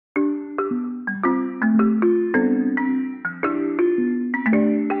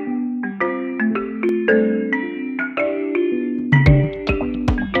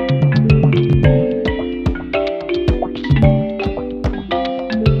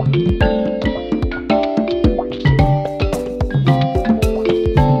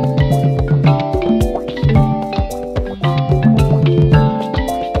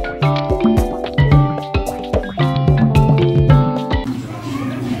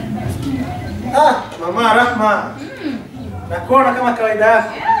Mama Rahma. Nakuona kama kawaida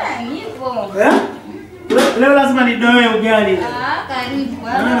yako. Nipo. Leo lazima nidoe ugali. Karibu.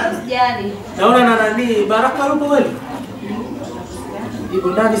 Usijali. Naona na nani? Baraka yupo kweli? Yuko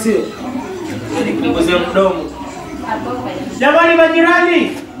ndani sio? Ni kuongezea mdomo. Jamani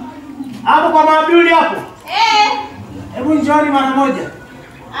majirani. Hapo kwa Maabduli hapo. Hebu njooni mara moja.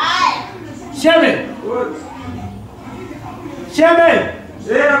 Haya. Shebe. Shebe.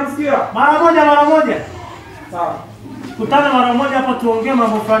 Namsikia. Mara moja. Sawa. Kutana mara moja hapo tuongee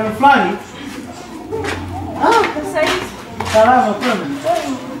mambo fulani. Sasa hivi. Salama kwema.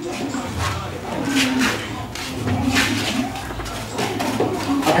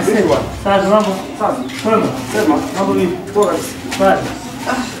 Asante. Sasa mambo. Sasa. Kwema. Sema. Mambo vipi? Poa. Bali.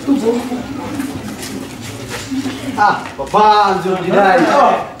 Tupo. Papa ndio jirani.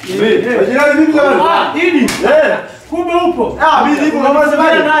 Jirani vipi jamani? Hili. Kumbe upo. Mimi nipo mama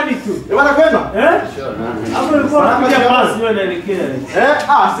zamani. Nani tu? Bwana kwema? Hapo ulikuwa unakuja pasi wewe naelekea.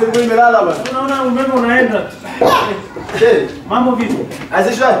 Sasa nimelala bwana. Unaona umeme unaenda. Mambo vipi?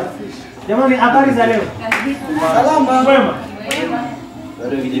 Azishwani. Jamani habari za leo? Salama. Kwema.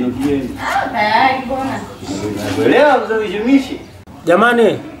 Bado kijinukie. Tayari bwana. Kuelewa mzee.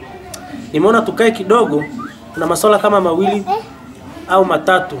 Jamani, nimeona tukae kidogo na masuala kama mawili au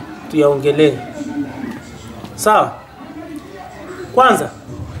matatu tuyaongelee. Sawa? Kwanza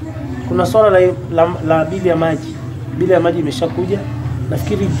kuna swala la bili ya maji. Bili ya maji imeshakuja.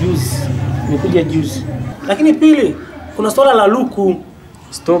 Nafikiri imekuja juzi. Lakini pili kuna swala la luku.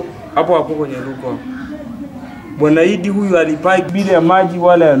 Stop hapo kwenye luku. Bwana Idi huyu alipai bili ya maji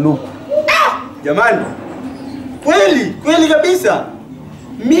wala ya luku. Jamani. Kweli kabisa.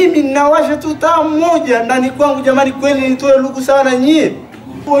 Mimi ninawasha tu taa moja ndani kwangu jamani, kweli nitoe luku sana nyie.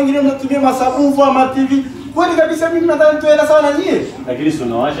 Wengine mnatumia masabufu ama TV. Kweli kabisa mimi nataka nitoe hela sana nyie. Lakini si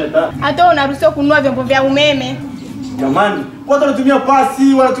unawasha taa. Hata unaruhusiwa kununua vyombo vya umeme. Jamani, watu wanatumia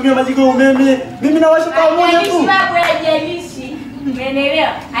pasi, wanatumia majiko ya umeme. Mimi nawasha taa moja tu. Haijalishi. Umeelewa?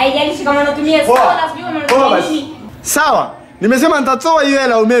 Haijalishi kama unatumia sola, sijui kama unatumia nini. Sawa. Nimesema nitatoa hiyo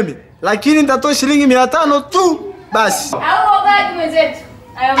hela umeme, lakini nitatoa shilingi 500 tu. Basi. Au wakati mwenzetu.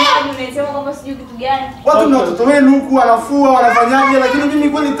 Hayo maji umesema kwamba sijui kitu gani. Watu mnatotoa luku, wanafua, wanafanyaje, lakini mimi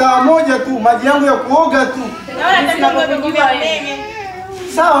kweli taa moja tu, maji yangu ya kuoga tu. Naona tunanunua vyombo vya umeme.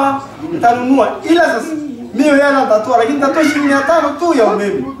 Sawa, nitanunua. Ila sasa mimi hela nitatoa, lakini nitatoa shilingi 500 tu ya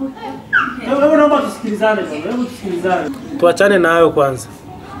umeme. Hebu naomba tusikilizane kwanza. Tuachane na hayo kwanza.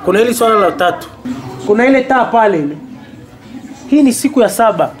 Kuna hili swala la tatu. Kuna ile taa pale ile. Hii ni siku ya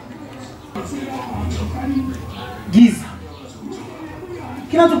 7. Giza.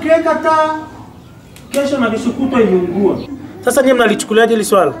 Kila tukiweka taa kesho na kesho kutwa imeungua. Sasa nyinyi mnalichukuliaje hili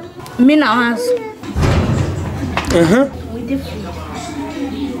swala? Mimi na wazo.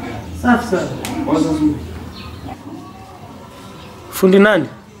 Safi sana. Fundi nani?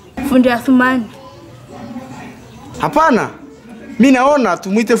 Fundi Athumani. Hapana. Mimi naona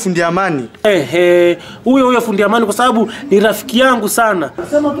tumuite fundi Amani. Huyo fundi Amani kwa sababu ni rafiki yangu sana.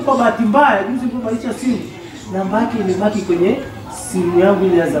 Nasema tu kwa bahati mbaya juzi nilipobadilisha simu, namba yake imebaki kwenye simu yangu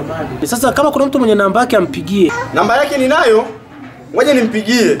ile ya zamani. Sasa kama kuna mtu mwenye namba yake ampigie. Namba yake ninayo. Ngoja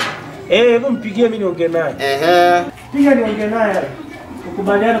nimpigie. Hebu mpigie mimi niongee naye. Piga niongee naye.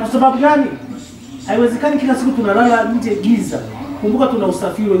 Ukubaliana kwa sababu gani? Haiwezekani kila siku tunalala nje giza. Kumbuka tuna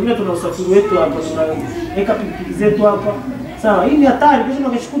usafiri, wengine tuna usafiri wetu hapa, tunaweka pikipiki zetu hapa. Sawa, hii ni hatari. Kesho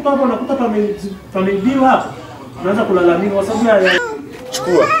unakishukuta hapa unakuta pameibiwa hapa. Unaanza kulalamika kwa sababu ya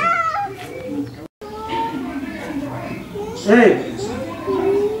chukua.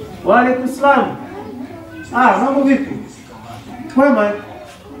 Wa alaykum salaam. Mambo vipi? Kwema?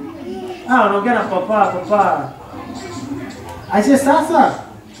 Unaongea na papa. Aje sasa?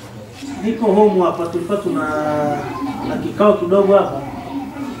 Niko home hapa, tulikuwa tuna kikao kidogo hapa.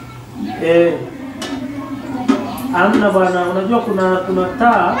 Amna bwana, unajua kuna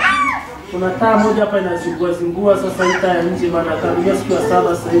taa moja hapa inazungua sasa hii taa ya nje bwana, karibia siku ya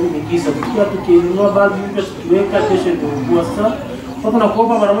 7 sasa hivi ni giza. Tukiwa tukinunua bagi mpya tukiweka kesho ndio sasa. Hapo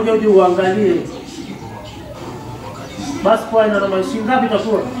nakuomba mara moja uje uangalie. Basi kwa ina namba ngapi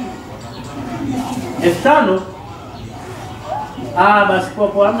itakuwa? 5,000. Basi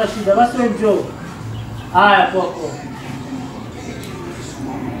kwa hamna shida, basi wewe njoo. Haya kwa.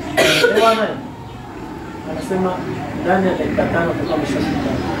 Bwana. Anasema ndani ya dakika 5 tutakuwa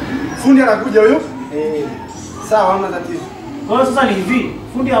tumeshafika. Fundi anakuja huyo? Sawa, hamna tatizo. Kwa hiyo sasa ni hivi,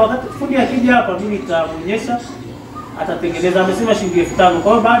 fundi akija hapa mimi nitamuonyesha atatengeneza, amesema shilingi 5,000.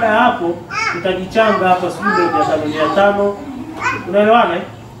 Kwa hiyo baada ya hapo tutajichanga hapa sijui ndio 500. Unaelewana?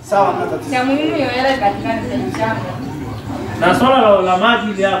 Sawa, hamna tatizo. Ya muhimu hiyo hela katikati tutajichanga. Na swala la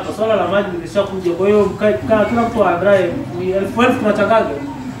maji ile hapa, swala la maji lilishakuja. Kwa hiyo kila mtu aandae 1000 tunachangaga.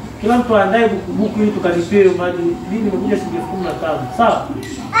 Kila mtu aandae buku ili tukalipie maji. Mimi nimekuja shilingi 15,000. Sawa?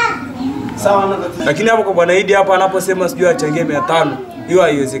 Sawa na tatizo. Lakini hapo kwa Bwana Idi hapo anaposema sijui achangie 500, hiyo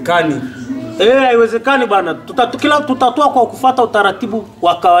haiwezekani. Haiwezekani bwana. Tutatoa kwa kufuata utaratibu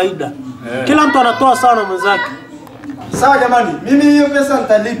wa kawaida. Kila mtu anatoa sawa na mwenzake. Sawa jamani, mimi hiyo pesa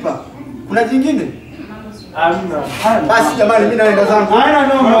nitalipa. Kuna jingine? Hamna. Basi jamani, mimi naenda zangu. Haina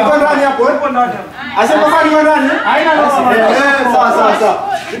noma. Uko ndani hapo? Uko ndani. Asema kwa ni ndani? Haina noma. Sawa.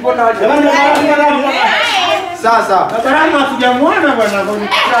 Uko ndani. Jamani, ndani. Sawa. Tabarani hatujamuona bwana kwa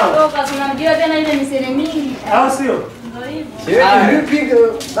mkutano. Toka tunamjua tena ile misere mingi. Au sio? Ndio hivyo. Piga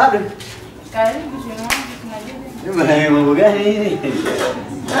bado. Karibu tunajua. Mambo gani hili?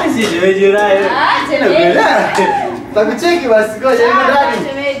 Asi shemeji naye. Shemeji. Takucheki basi ngoja niko ndani.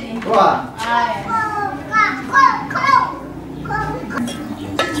 Shemeji. Poa. Haya.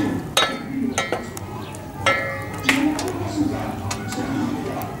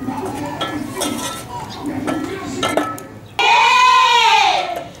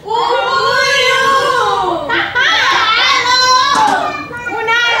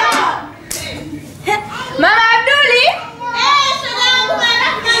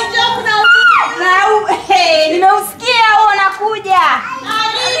 Nimeusikia wewe unakuja.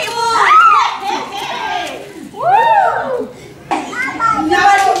 Karibu.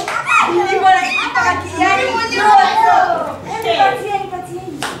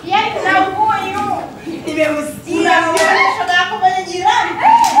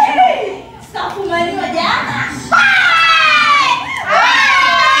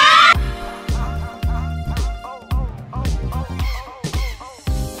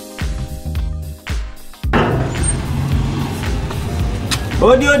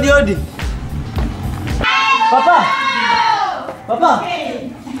 Odi. Papa.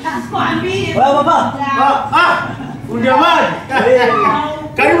 Wewe papa. Fundi amani.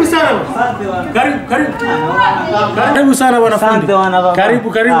 Karibu sana. Asante bwana. Karibu sana bwana Fundi. Asante bwana baba.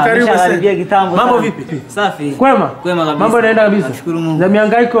 Karibu. Nishakaribia kitambo. Mambo vipi? Safi. Kwema kabisa. Mambo yanaenda kabisa. Nashukuru Mungu. Na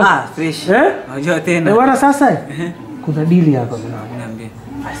mihangaiko? Fresh. Unajua tena. Bwana sasa kuna dili hapa bwana. Niambie.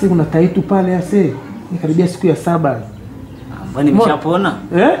 Asi kuna taitu pale ase. Nikaribia siku ya 7. Mbona nimeshapona?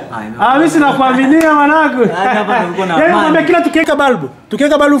 Mimi sina kuaminia mwanangu. Hapa nilikuwa na amani. Mwambie kila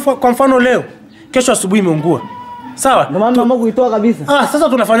tukiweka balbu kwa mfano leo, kesho asubuhi imeungua. Sawa? Ndio maana mama kuitoa kabisa. Sasa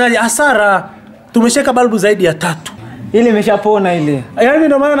tunafanyaje? Hasara. Tumesheka balbu zaidi ya 3. Ile imeshapona ile. Yaani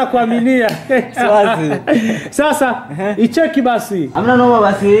ndio maana nakuaminia. Swazi. Sasa icheki basi. Hamna noma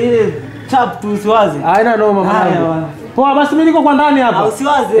basi ile chap tu usiwaze. Haina noma mwanangu. Poa basi mimi niko kwa ndani hapa.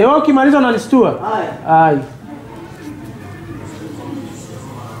 Usiwaze. Wewe ukimaliza unanistua. Hai.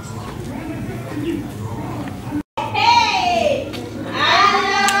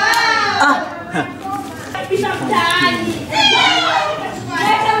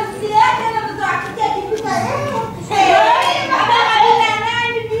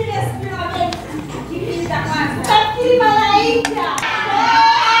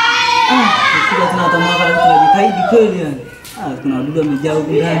 Tunajitahidi kweli yani. Kuna wadudu wamejaa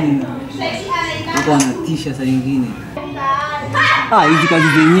huko ndani. Hapo wanatisha saa nyingine. Hizi kazi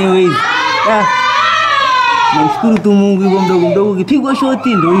zenyewe hizi. Namshukuru tu Mungu hivyo mdogo ukipigwa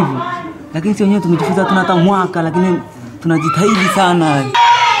shoti ndio hivyo. Lakini sisi wenyewe tumejifunza tuna hata mwaka lakini tunajitahidi sana.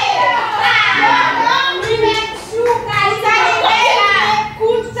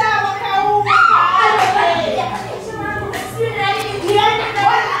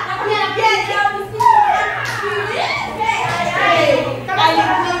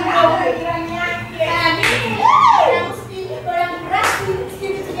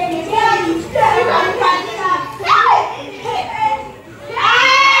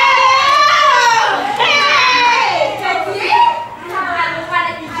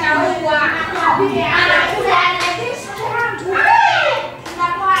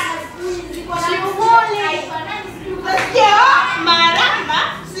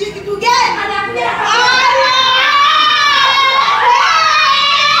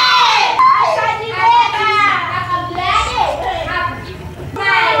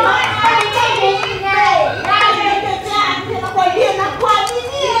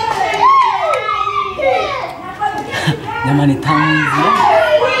 Jamani tamu hizi.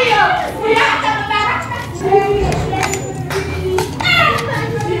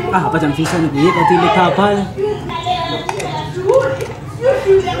 Hapa tamfisha ni kuweka ile taa pale.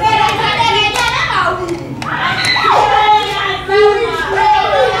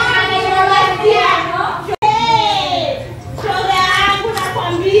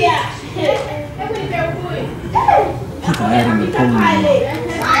 Tayari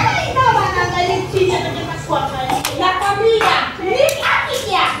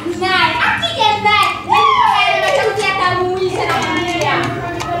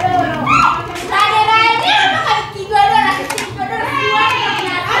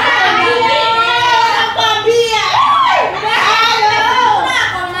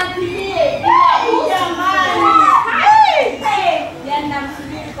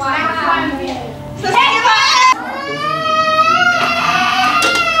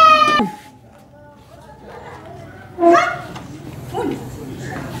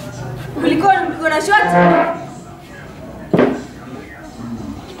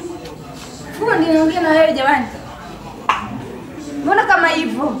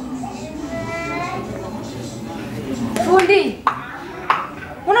hivyo. Fundi.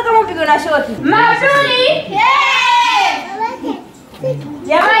 Una kama upigo na shoti. Mazuri!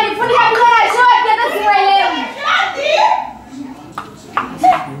 Jamani, fundi kapigwa na shoti hata simuelewi.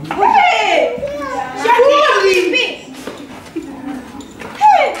 Shoti vipi?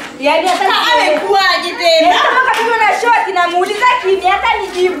 Yaani hata amekuaje tena? Kama kapigwa na shoti na muuliza kimya hata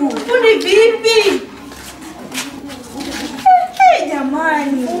nijibu. Fundi vipi?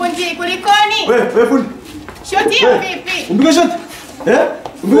 Jamani. Fundi kulikoni? Wewe fundi. Shoti vipi? Umpige shoti.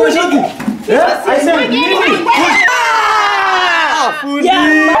 Umpige shoti. Aisee. Fundi.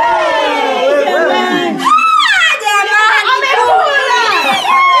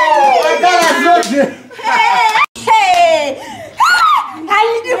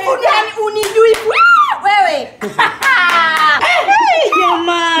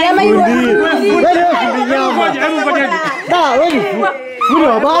 Fundi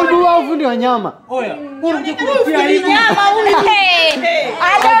wa balbu au fundi wa nyama? Oya, unaje kurudia hivi?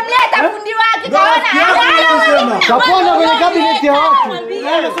 Adamleta fundi wake kaona. Kapona kwenye kabineti ya watu.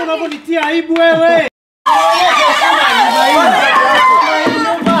 Wewe sio unavyonitia aibu wewe.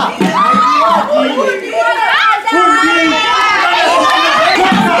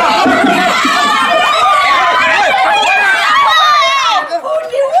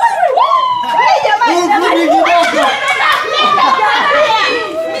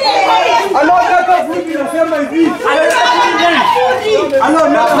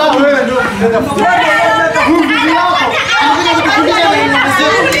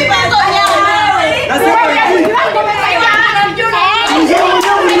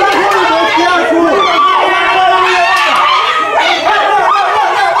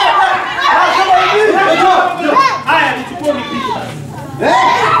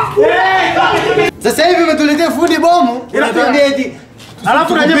 Sasa hivi umetuletea fundi bomu. Unatuambia eti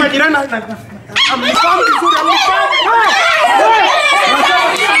Alafu unaje majirani amfahamu vizuri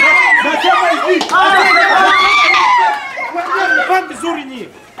amfahamu vizuri nyie.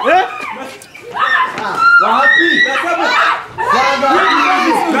 Wapi?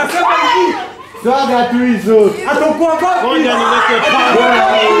 swaga tu hizo. Atakuwa ngapi? Ngoja nilete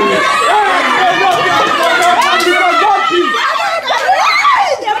panga.